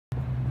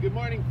Good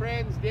morning,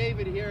 friends.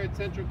 David here at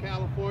Central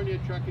California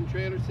Truck and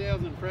Trailer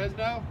Sales in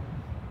Fresno,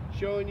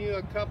 showing you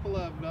a couple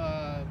of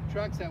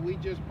trucks that we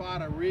just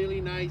bought. A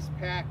really nice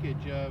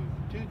package of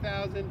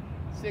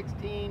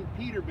 2016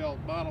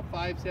 Peterbilt model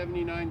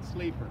 579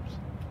 sleepers.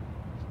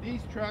 These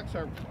trucks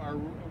are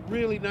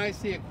really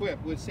nicely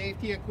equipped with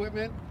safety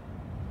equipment.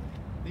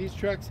 These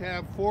trucks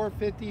have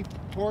 450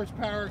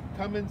 horsepower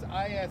Cummins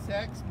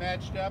ISX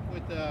matched up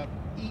with the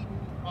Eaton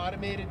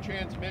automated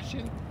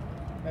transmission.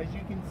 As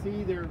you can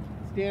see, they're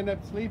stand-up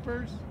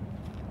sleepers.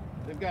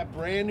 They've got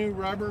brand new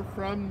rubber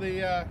from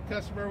the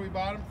customer we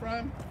bought them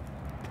from.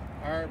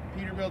 Our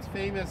Peterbilt's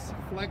famous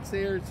Flex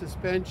Air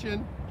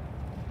suspension,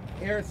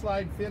 air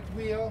slide fifth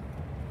wheel,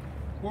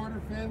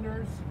 quarter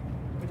fenders.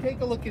 But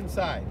take a look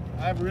inside.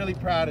 I'm really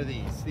proud of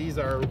these. These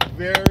are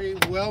very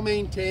well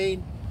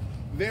maintained,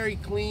 very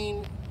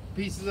clean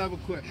pieces of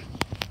equipment.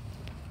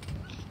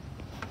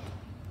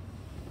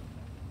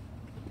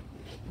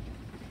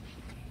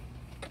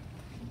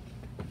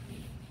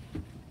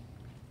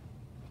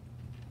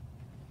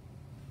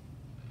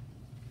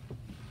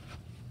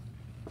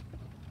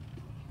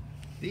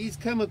 These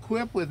come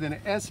equipped with an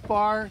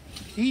S-bar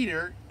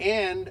heater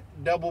and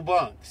double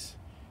bunks.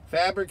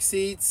 Fabric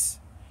seats.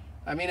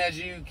 I mean, as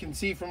you can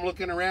see from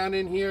looking around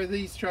in here,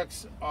 these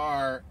trucks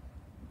are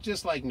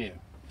just like new.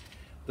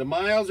 The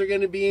miles are going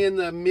to be in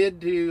the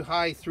mid to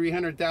high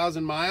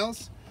 300,000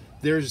 miles.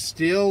 There's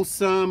still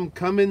some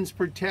Cummins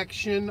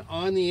protection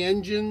on the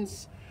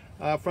engines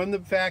from the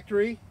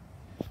factory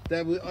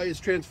that is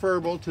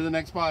transferable to the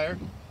next buyer.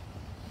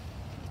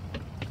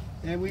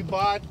 And we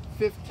bought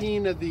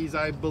 15 of these,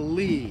 I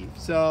believe.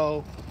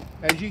 So,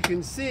 as you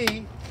can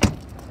see,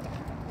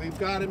 we've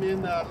got them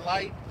in the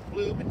light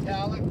blue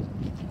metallic,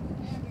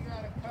 and we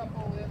got a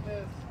couple in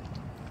this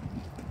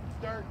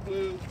dark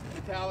blue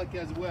metallic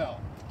as well.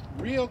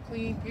 Real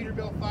clean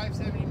Peterbilt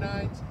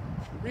 579s,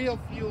 real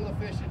fuel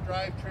efficient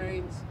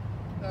drivetrains.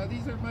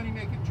 These are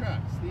money-making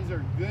trucks. These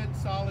are good,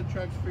 solid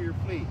trucks for your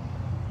fleet.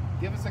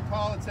 Give us a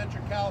call at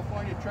Central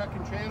California Truck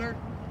and Trailer,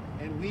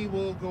 and we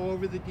will go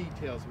over the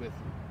details with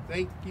you.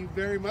 Thank you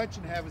very much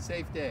and have a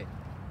safe day.